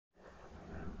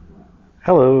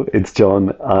Hello, it's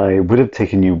John. I would have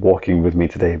taken you walking with me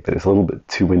today, but it's a little bit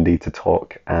too windy to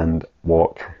talk and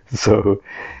walk. So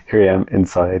here I am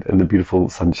inside in the beautiful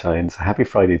sunshine. So happy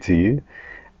Friday to you.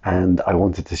 And I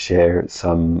wanted to share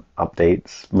some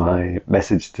updates. My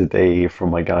message today from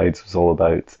my guides was all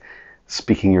about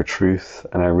speaking your truth,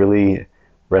 and I really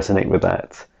resonate with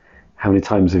that. How many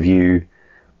times have you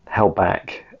held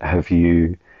back? Have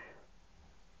you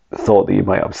thought that you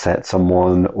might upset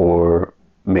someone or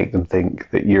make them think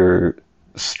that you're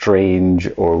strange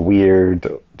or weird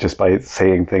just by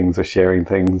saying things or sharing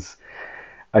things?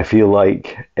 I feel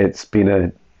like it's been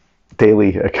a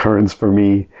daily occurrence for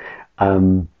me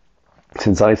um,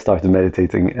 since I started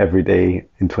meditating every day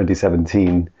in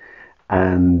 2017,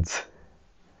 and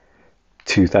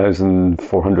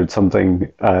 2,400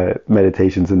 something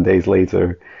meditations and days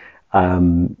later,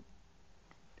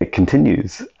 it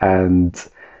continues. And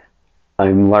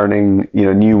I'm learning,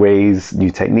 new ways,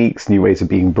 new techniques, new ways of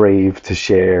being brave to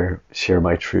share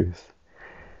my truth.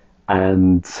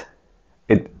 And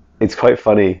it's quite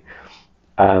funny.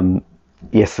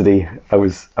 Yesterday, I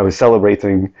was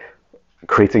celebrating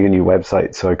creating a new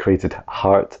website, so I created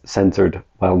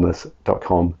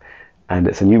heartcenteredwellness.com, and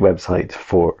it's a new website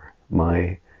for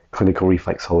my clinical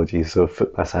reflexology, so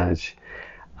foot massage.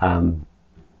 Um,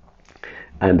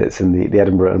 and it's in the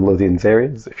Edinburgh and Lothians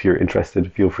areas. If you're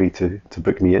interested, feel free to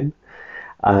book me in.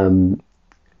 Um,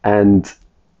 and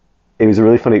it was a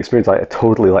really funny experience. I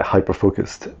totally hyper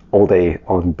focused all day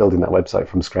on building that website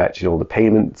from scratch. The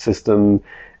payment system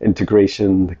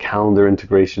integration, the calendar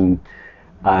integration,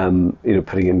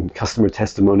 putting in customer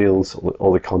testimonials,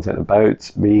 all the content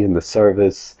about me and the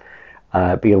service,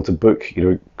 being able to book,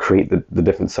 create the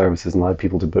different services and allow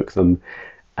people to book them.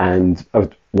 And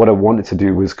what I wanted to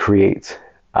do was create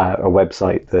a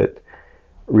website that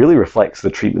really reflects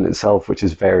the treatment itself, which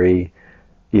is very,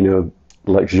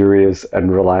 luxurious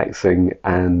and relaxing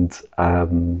and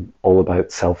all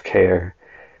about self-care.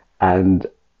 And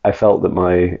I felt that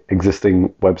my existing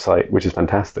website, which is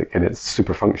fantastic and it's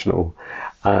super functional,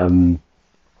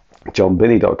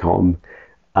 johnbinney.com,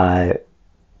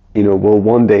 will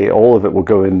one day all of it will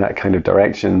go in that kind of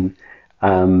direction.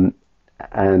 And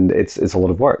it's a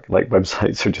lot of work. Like,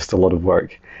 websites are just a lot of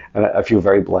work. And I feel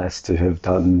very blessed to have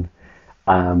done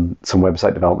some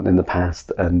website development in the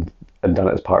past and done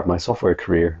it as part of my software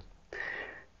career.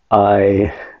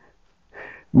 I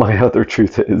My other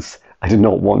truth is I do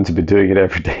not want to be doing it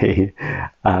every day.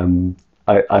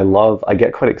 I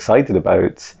get quite excited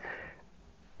about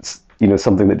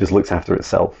something that just looks after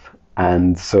itself,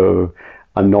 and so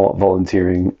I'm not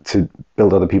volunteering to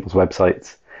build other people's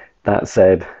websites. That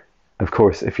said, of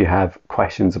course, if you have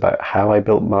questions about how I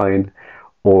built mine,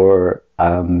 or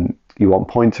you want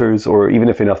pointers, or even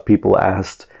if enough people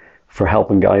asked for help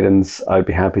and guidance, I'd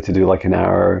be happy to do like an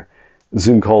hour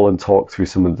Zoom call and talk through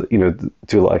some of the,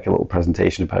 do like a little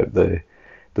presentation about the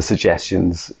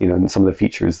suggestions, and some of the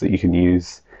features that you can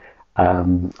use.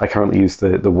 I currently use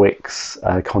the Wix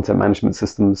content management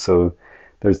system, so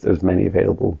there's many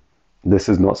available. This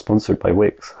is not sponsored by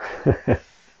Wix.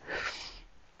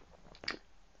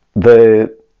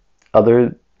 The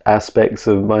other aspects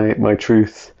of my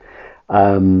truth,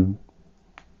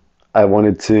 I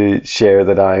wanted to share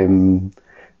that I'm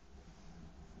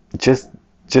just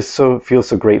feel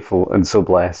so grateful and so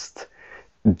blessed.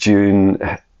 June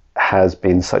has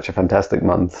been such a fantastic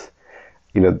month.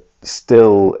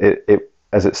 Still it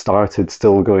as it started,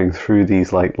 still going through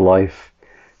these like life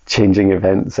changing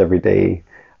events every day.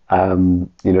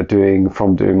 Doing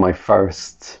my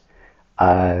first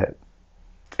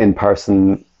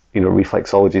in-person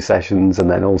reflexology sessions, and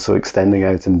then also extending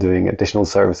out and doing additional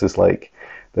services like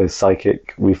the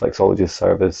psychic reflexologist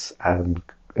service, and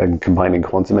combining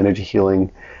quantum energy healing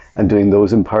and doing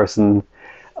those in person.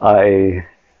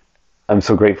 I'm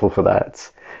so grateful for that.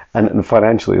 And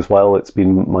financially as well, it's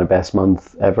been my best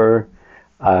month ever.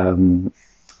 And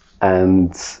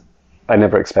I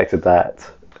never expected that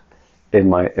in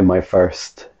my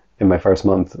first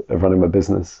month of running my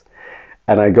business.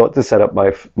 And I got to set up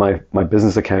my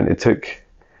business account. It took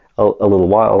a little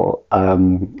while.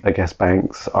 I guess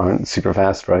banks aren't super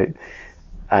fast, right?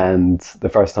 And the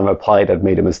first time I applied, I'd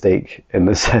made a mistake in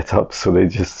the setup, so they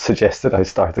just suggested I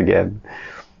start again.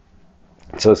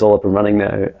 So it's all up and running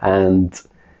now. And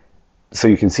so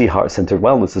you can see Heart Centered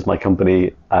Wellness is my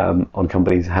company, on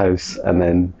Company's House, and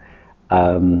then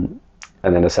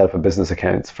I set up a business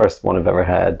account, first one I've ever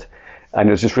had. And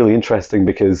it was just really interesting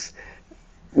because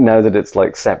now that it's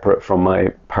like separate from my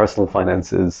personal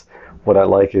finances, what I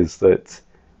like is that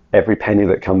every penny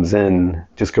that comes in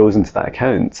just goes into that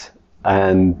account.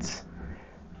 And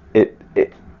it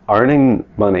earning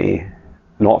money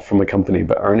not from a company,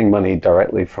 but earning money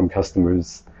directly from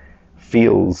customers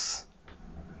feels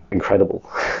incredible.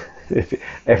 If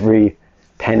every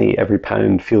penny, every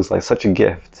pound feels like such a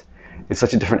gift. It's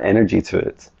such a different energy to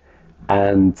it.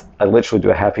 And I literally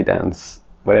do a happy dance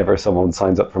whenever someone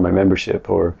signs up for my membership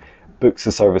or books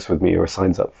a service with me or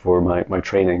signs up for my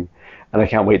training. And I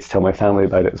can't wait to tell my family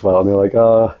about it as well. And they're like,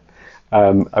 oh,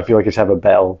 I feel like I should have a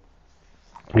bell.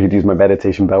 I could use my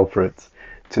meditation bell for it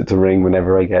to ring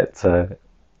whenever I get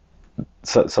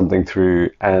something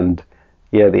through. And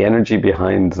yeah, the energy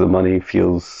behind the money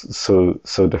feels so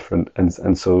different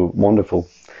and so wonderful.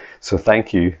 So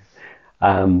thank you.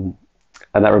 And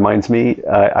that reminds me,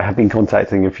 I have been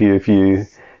contacting a few.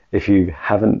 If you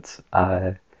haven't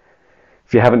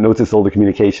noticed all the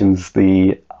communications,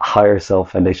 the Higher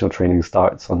Self Foundational Training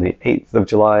starts on the 8th of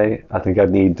July. I think I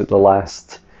need the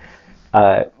last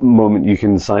moment you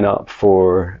can sign up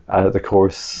for the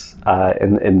course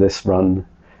in this run.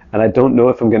 And I don't know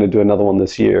if I'm going to do another one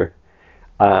this year.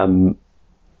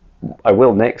 I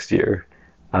will next year,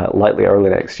 likely early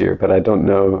next year, but I don't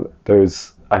know.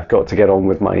 I've got to get on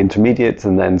with my intermediate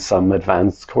and then some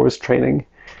advanced course training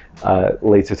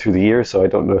later through the year, so I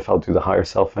don't know if I'll do the Higher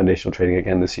Self Foundational Training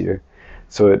again this year.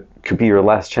 So it could be your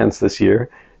last chance this year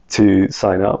to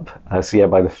sign up. So yeah,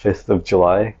 by the 5th of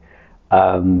July.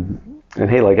 And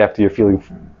hey, like after you're feeling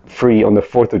free on the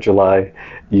 4th of July,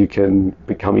 you can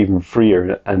become even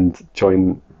freer and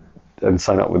join and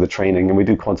sign up with the training. And we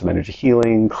do quantum energy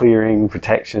healing, clearing,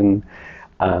 protection,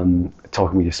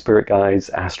 talking with your spirit guides,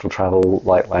 astral travel,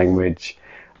 light language,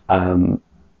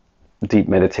 deep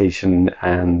meditation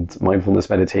and mindfulness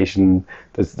meditation.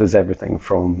 There's everything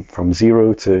from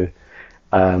zero to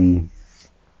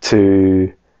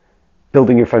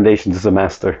building your foundations as a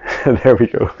master. There we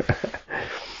go.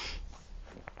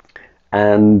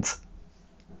 And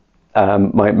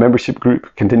my membership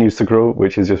group continues to grow,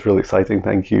 which is just really exciting.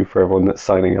 Thank you for everyone that's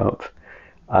signing up.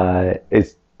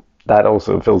 That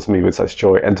also fills me with such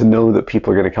joy, and to know that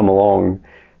people are going to come along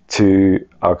to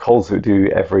our calls that we do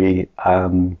every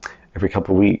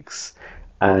couple of weeks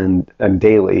and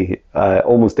daily,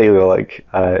 almost daily, like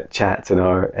chats in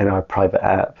our private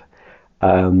app.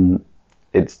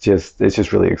 It's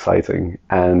just really exciting,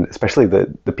 and especially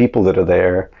the people that are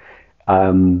there.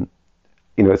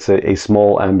 It's a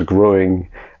small and growing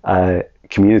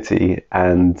community,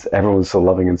 and everyone's so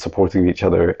loving and supporting each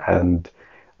other, and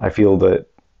I feel that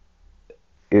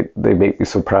they make me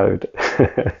so proud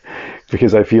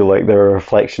because I feel like they're a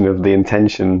reflection of the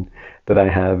intention that I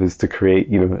have, is to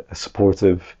create, a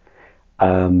supportive,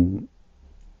 kind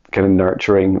of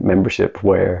nurturing membership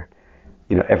where,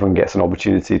 everyone gets an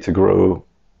opportunity to grow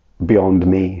beyond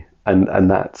me,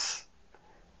 and that's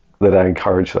that I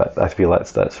encourage that. I feel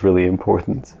that's really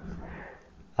important.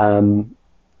 And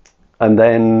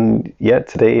then,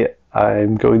 today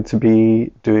I'm going to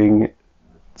be doing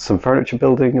some furniture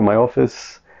building in my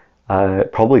office.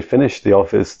 Probably finish the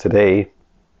office today.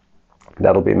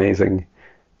 That'll be amazing.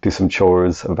 Do some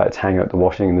chores. I'm about to hang out the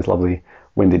washing in this lovely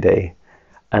windy day.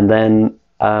 And then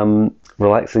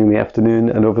relaxing in the afternoon,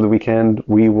 and over the weekend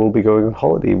we will be going on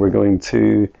holiday. We're going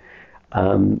to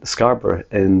Scarborough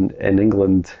in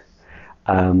England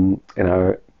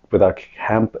with our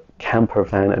camper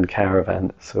van and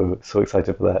caravan. So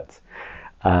excited for that.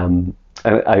 And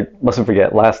I mustn't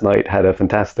forget, last night had a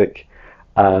fantastic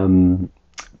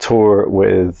tour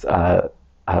with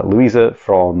Louisa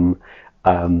from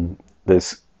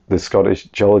the Scottish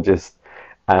geologist,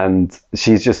 and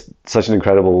she's just such an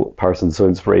incredible person, so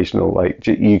inspirational. Like,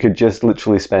 you could just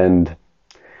literally spend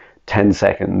 10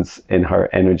 seconds in her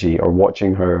energy or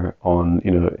watching her on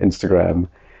Instagram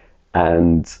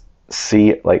and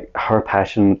see like her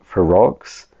passion for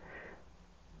rocks.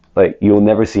 Like, you'll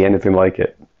never see anything like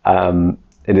it.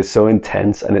 It is so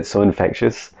intense and it's so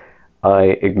infectious.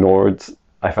 I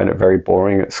found it very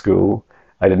boring at school.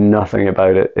 I did nothing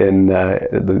about it in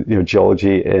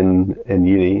geology in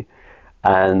uni,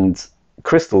 and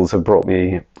crystals have brought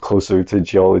me closer to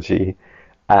geology.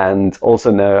 And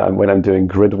also now, when I'm doing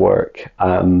grid work,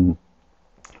 when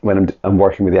I'm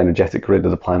working with the energetic grid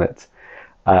of the planet,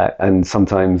 and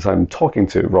sometimes I'm talking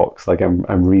to rocks, like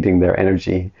I'm reading their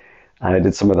energy. I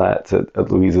did some of that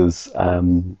at Louisa's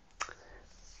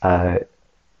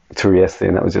tour yesterday,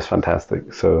 and that was just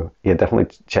fantastic. So yeah,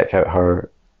 definitely check out her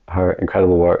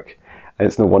incredible work. And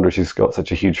it's no wonder she's got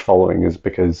such a huge following, is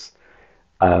because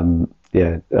her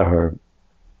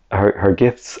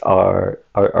gifts are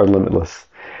limitless.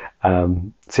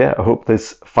 So yeah, I hope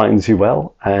this finds you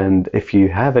well, and if you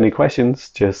have any questions,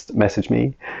 just message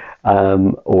me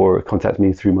or contact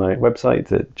me through my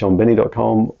website at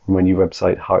johnbinney.com, or my new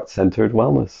website, Heart Centered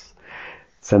Wellness.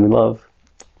 Sending love.